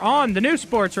Radio here on the new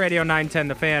Sports Radio 910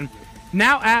 The Fan.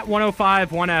 Now at 105.1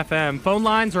 FM. Phone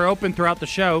lines are open throughout the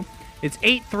show. It's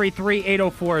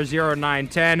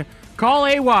 833-804-0910. Call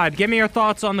AWadd. Give me your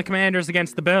thoughts on the Commanders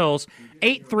against the Bills.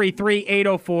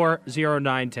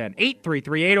 833-804-0910.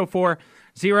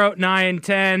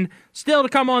 833-804-0910. Still to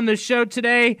come on the show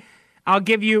today, I'll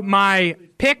give you my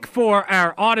pick for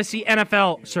our Odyssey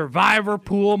NFL Survivor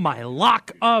Pool, my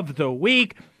lock of the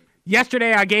week.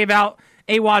 Yesterday, I gave out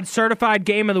AWadd certified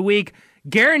game of the week,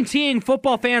 guaranteeing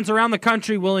football fans around the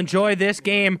country will enjoy this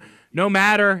game no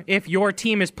matter if your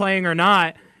team is playing or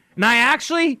not. And I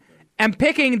actually am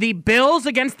picking the Bills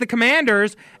against the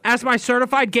Commanders as my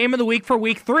certified game of the week for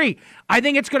week 3. I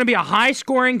think it's going to be a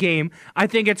high-scoring game. I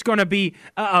think it's going to be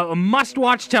a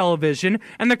must-watch television.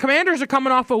 And the Commanders are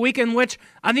coming off a week in which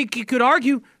I think you could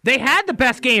argue they had the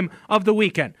best game of the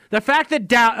weekend. The fact that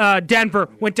Denver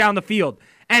went down the field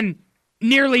and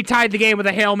nearly tied the game with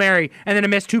a Hail Mary and then a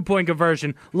missed 2-point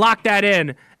conversion locked that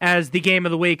in as the game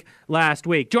of the week last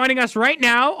week. Joining us right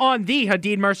now on the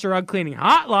Hadid Mercer Rug Cleaning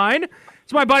Hotline,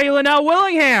 it's my buddy Linnell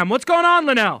Willingham. What's going on,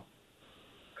 Linnell?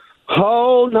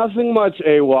 Oh, nothing much,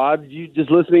 AWadd. You just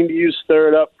listening to you stir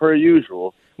it up per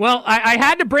usual. Well, I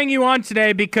had to bring you on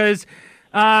today because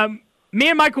me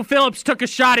and Michael Phillips took a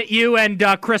shot at you and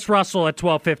Chris Russell at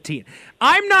 12:15.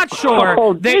 I'm not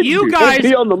sure that you guys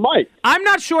be on the mic. I'm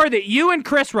not sure that you and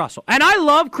Chris Russell, and I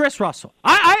love Chris Russell.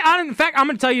 I in fact, I'm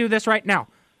going to tell you this right now.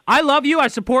 I love you. I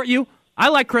support you. I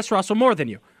like Chris Russell more than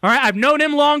you. All right, I've known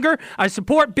him longer. I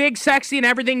support Big Sexy and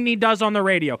everything he does on the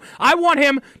radio. I want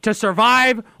him to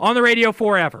survive on the radio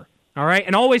forever, all right,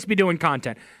 and always be doing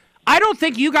content. I don't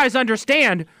think you guys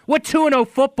understand what 2-0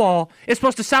 football is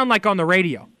supposed to sound like on the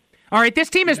radio. All right, this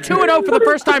team is 2-0 for the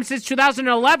first time since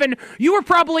 2011. You were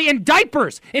probably in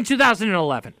diapers in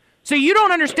 2011. So you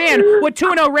don't understand what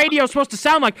 2-0 radio is supposed to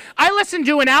sound like. I listened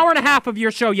to an hour and a half of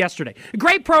your show yesterday.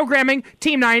 Great programming,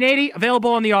 Team 980,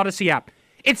 available on the Odyssey app.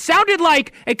 It sounded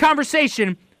like a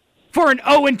conversation for an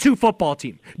 0-2 football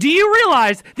team. Do you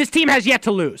realize this team has yet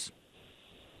to lose?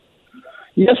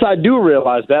 Yes, I do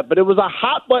realize that, but it was a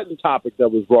hot-button topic that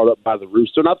was brought up by the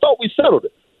Rooster, and I thought we settled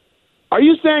it. Are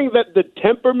you saying that the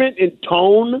temperament and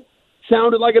tone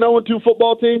sounded like an 0-2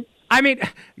 football team? I mean,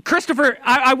 Christopher,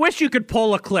 I wish you could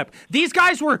pull a clip. These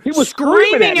guys were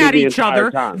screaming at each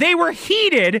other. They were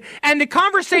heated, and the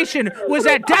conversation was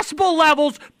at decibel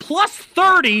levels plus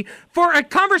 30 for a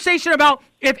conversation about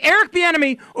if Eric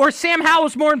Bieniemy or Sam Howell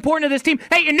is more important to this team.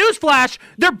 Hey, in newsflash,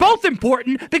 they're both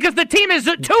important because the team is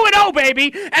 2-0,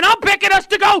 baby, and I'm picking us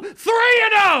to go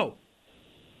 3-0.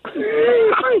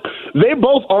 They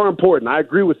both are important. I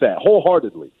agree with that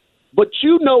wholeheartedly. But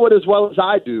you know it as well as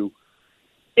I do.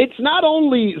 It's not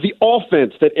only the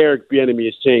offense that Eric Bieniemy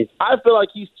has changed. I feel like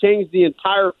he's changed the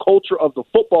entire culture of the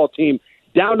football team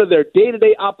down to their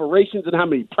day-to-day operations and how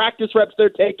many practice reps they're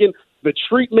taking, the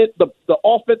treatment, the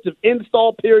offensive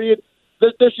install period.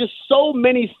 There's just so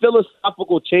many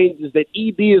philosophical changes that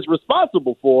EB is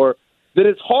responsible for that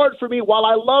it's hard for me, while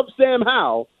I love Sam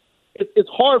Howell, it's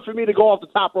hard for me to go off the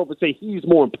top rope and say he's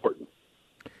more important.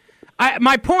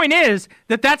 My point is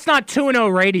that that's not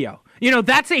 2-0 radio. You know,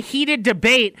 that's a heated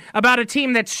debate about a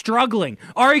team that's struggling,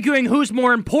 arguing who's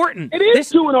more important. It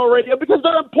is 2-0 radio because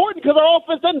they're important because our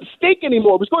offense doesn't stink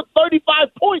anymore. We scored 35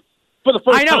 points for the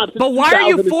first time. I know, but why are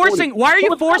you forcing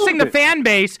the fan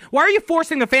base? Why are you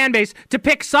forcing the fan base to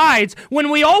pick sides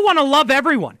when we all want to love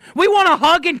everyone? We want to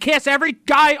hug and kiss every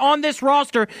guy on this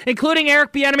roster, including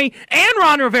Eric Bieniemy and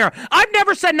Ron Rivera. I've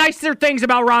never said nicer things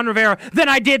about Ron Rivera than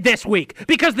I did this week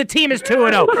because the team is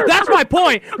 2-0. That's my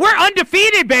point. We're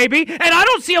undefeated, baby, and I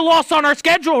don't see a loss on our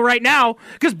schedule right now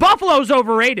because Buffalo's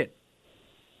overrated.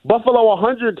 Buffalo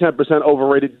 110%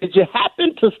 overrated. Did you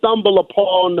happen to stumble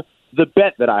upon the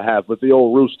bet that I have with the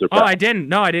old Rooster? Oh, I didn't.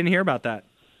 No, I didn't hear about that.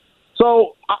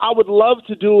 So I would love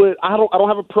to do it. I don't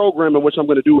have a program in which I'm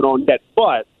going to do it on yet,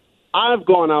 but I've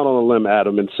gone out on a limb,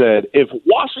 Adam, and said if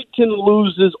Washington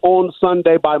loses on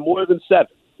Sunday by more than 7,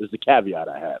 is the caveat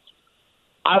I have,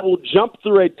 I will jump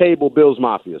through a table Bills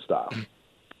Mafia style.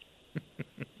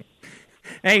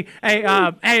 Hey,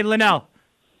 Linnell.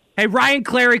 Hey, Ryan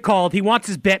Clary called. He wants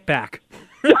his bet back.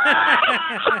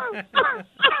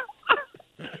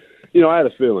 You know, I had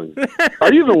a feeling.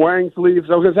 Are you even wearing sleeves?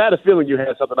 Because I had a feeling you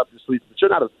had something up your sleeve, but you're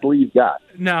not a sleeve guy.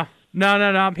 No.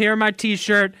 I'm here in my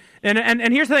T-shirt.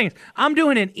 And here's the thing. I'm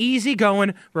doing an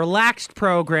easygoing, relaxed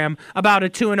program about a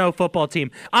 2-0 football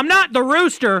team. I'm not the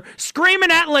Rooster screaming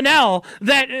at Linnell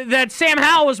that Sam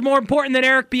Howell is more important than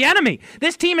Eric Bieniemy.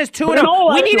 This team is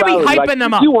 2-0. We need to be hyping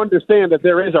them up. You understand that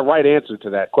there is a right answer to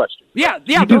that question. Yeah.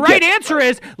 The right answer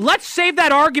is let's save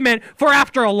that argument for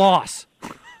after a loss.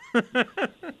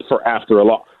 For after a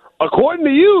loss. According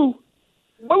to you,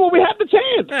 when will we have the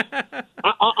chance?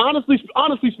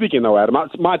 Honestly speaking, though, Adam,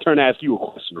 it's my turn to ask you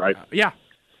a question, right? Yeah.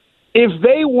 If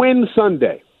they win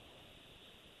Sunday,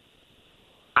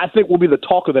 I think we'll be the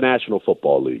talk of the National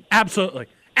Football League. Absolutely.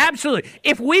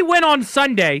 If we win on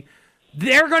Sunday,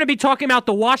 they're going to be talking about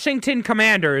the Washington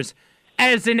Commanders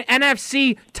as an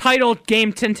NFC title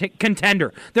game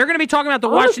contender. They're going to be talking about the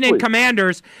Washington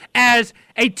Commanders as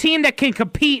a team that can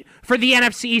compete for the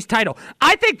NFC East title.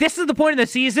 I think this is the point of the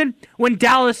season when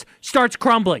Dallas starts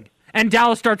crumbling and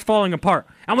Dallas starts falling apart.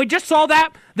 And we just saw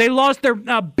that. They lost their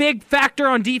big factor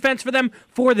on defense for them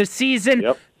for the season.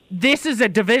 Yep. This is a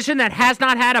division that has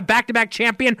not had a back-to-back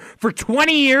champion for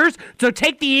 20 years. So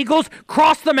take the Eagles,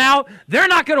 cross them out. They're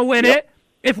not going to win it.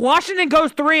 If Washington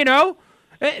goes 3-0,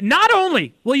 not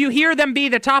only will you hear them be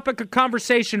the topic of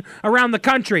conversation around the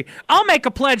country, I'll make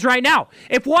a pledge right now.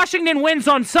 If Washington wins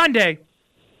on Sunday,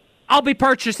 I'll be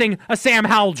purchasing a Sam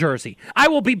Howell jersey. I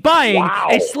will be buying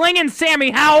a Slingin'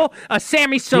 Sammy Howell, a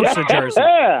Sammy Sosa jersey.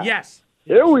 Yes.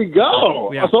 Here we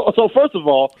go. Yeah. So first of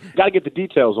all, got to get the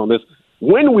details on this.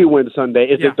 When we win Sunday,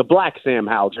 is it the black Sam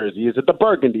Howell jersey? Is it the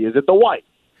burgundy? Is it the white?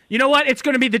 You know what? It's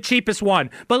going to be the cheapest one.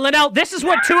 But, Linnell, this is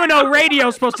what 2-0 radio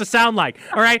is supposed to sound like,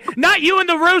 all right? Not you and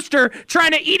the Rooster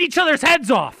trying to eat each other's heads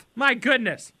off. My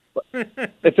goodness.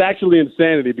 It's actually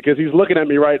insanity because he's looking at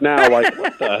me right now like,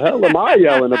 what the hell am I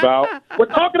yelling about? We're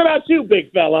talking about you,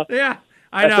 big fella. Yeah,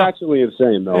 I know. That's actually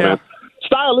insane, though, man.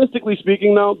 Stylistically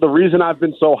speaking, though, the reason I've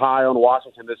been so high on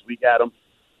Washington this week, Adam,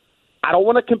 I don't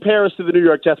want to compare us to the New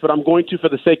York Jets, but I'm going to for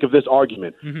the sake of this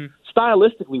argument. Mm-hmm.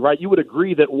 Stylistically, right, you would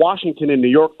agree that Washington and New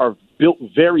York are built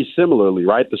very similarly,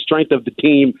 right? The strength of the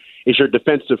team is your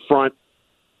defensive front.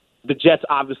 The Jets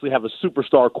obviously have a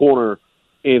superstar corner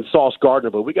in Sauce Gardner,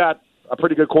 but we got a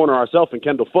pretty good corner ourselves in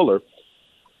Kendall Fuller.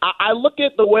 I look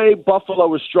at the way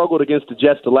Buffalo has struggled against the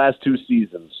Jets the last 2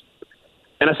 seasons,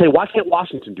 and I say, why can't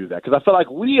Washington do that? Because I feel like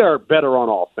we are better on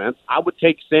offense. I would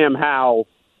take Sam Howell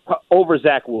over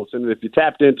Zach Wilson. And if you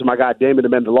tapped into my guy Damon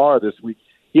Amendola this week,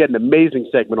 he had an amazing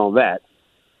segment on that.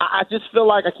 I just feel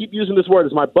like I keep using this word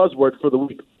as my buzzword for the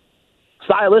week.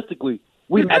 Stylistically,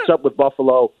 we match up with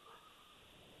Buffalo,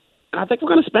 and I think we're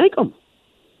going to spank them.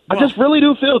 I just really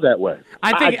do feel that way.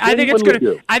 I think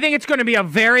it's going to be a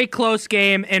very close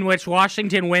game in which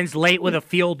Washington wins late with a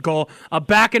field goal, a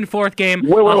back and forth game,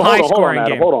 a high scoring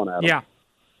game. Hold on, Adam. Yeah.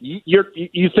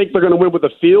 You think they're going to win with a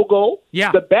field goal?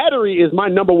 Yeah. The battery is my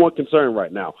number one concern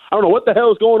right now. I don't know what the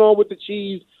hell is going on with the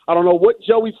Chiefs. I don't know what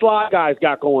Joey Sly guys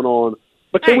got going on.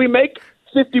 But can we make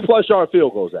 50-plus yard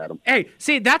field goals, Adam? Hey,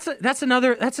 see, that's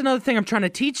another thing I'm trying to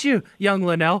teach you, young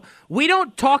Linnell. We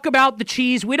don't talk about the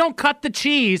cheese. We don't cut the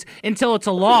cheese until it's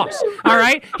a loss, all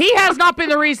right? He has not been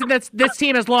the reason that this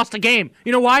team has lost a game.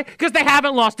 You know why? Because they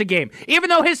haven't lost a game, even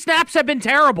though his snaps have been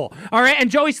terrible, all right? And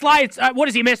Joey Sly, what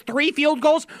has he missed, 3 field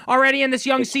goals already in this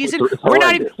young season? We're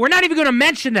not even going to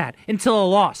mention that until a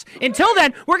loss. Until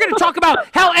then, we're going to talk about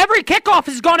how every kickoff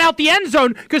has gone out the end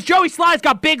zone because Joey Sly's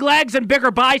got big legs and bigger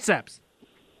biceps.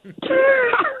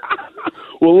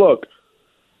 Well, look,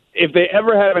 if they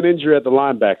ever have an injury at the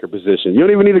linebacker position, you don't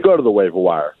even need to go to the waiver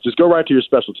wire. Just go right to your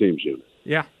special teams unit.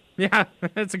 Yeah,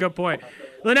 that's a good point.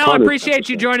 Linnell, I appreciate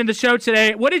you joining the show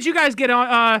today. What did you guys get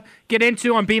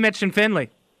into on B. Mitch and Finley?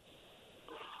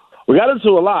 We got into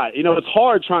a lot. You know, it's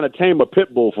hard trying to tame a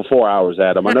pit bull for 4 hours,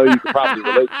 Adam. I know you can probably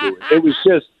relate to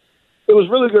it. It was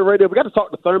really good radio. We got to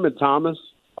talk to Thurman Thomas,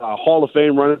 Hall of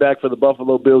Fame running back for the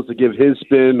Buffalo Bills, to give his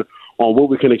spin on what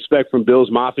we can expect from Bills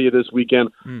Mafia this weekend.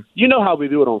 You know how we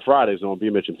do it on Fridays on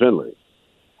B. Mitch and Finley.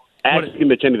 Ask B.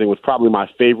 Mitch Anything was probably my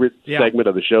favorite segment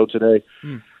of the show today.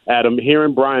 Adam,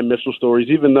 hearing Brian Mitchell stories,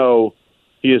 even though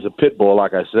he is a pit bull,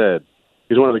 like I said,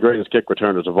 he's one of the greatest kick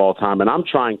returners of all time. And I'm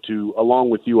trying to, along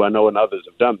with you, I know and others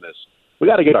have done this, we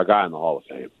got to get our guy in the Hall of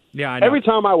Fame. Yeah, I know. Every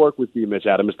time I work with B. Mitch,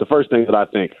 Adam, it's the first thing that I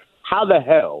think, how the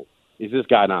hell is this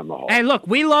guy not in the Hall? Hey, look,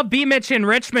 we love B. Mitch in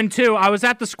Richmond, too. I was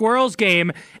at the Squirrels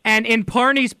game, and in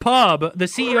Parney's Pub, the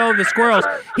CEO of the Squirrels,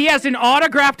 he has an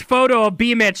autographed photo of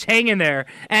B. Mitch hanging there,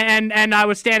 and I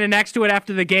was standing next to it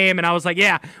after the game, and I was like,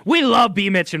 yeah, we love B.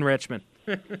 Mitch in Richmond.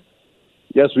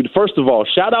 Yes, first of all,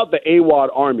 shout out the AWadd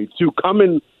Army, too,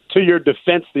 coming to your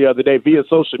defense the other day via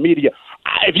social media.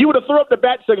 If you would have thrown up the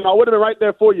bat signal, I would have been right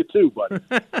there for you, too, buddy.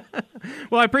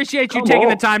 Well, I appreciate you taking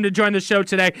the time to join the show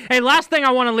today. Hey, last thing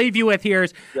I want to leave you with here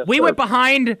is we went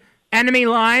behind enemy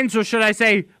lines, or should I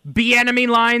say be-enemy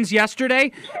lines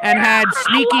yesterday, and had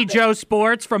Sneaky Joe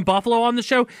Sports from Buffalo on the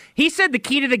show. He said the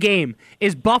key to the game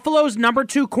is Buffalo's number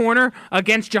 2 corner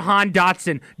against Jahan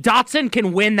Dotson. Dotson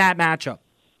can win that matchup.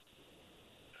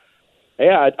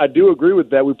 Yeah, I do agree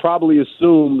with that. We probably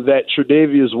assume that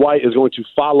Tre'Davious White is going to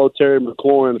follow Terry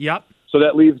McLaurin. Yep. So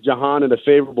that leaves Jahan in a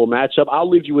favorable matchup. I'll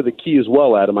leave you with a key as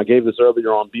well, Adam. I gave this earlier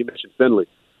on B. Mitch and Finley.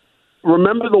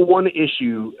 Remember the one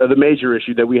issue, the major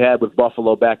issue that we had with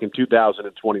Buffalo back in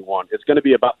 2021. It's going to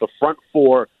be about the front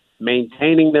 4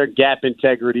 maintaining their gap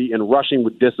integrity and rushing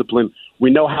with discipline. We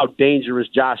know how dangerous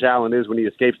Josh Allen is when he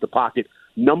escapes the pocket.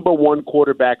 number one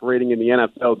quarterback rating in the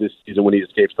NFL this season when he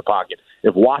escapes the pocket.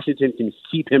 If Washington can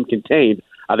keep him contained,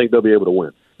 I think they'll be able to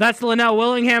win. That's Linnell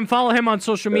Willingham. Follow him on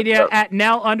social media at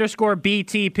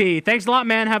Nell_BTP. Thanks a lot,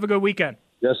 man. Have a good weekend.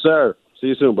 Yes, sir. See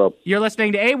you soon, bro. You're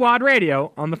listening to AWadd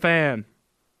Radio on The Fan.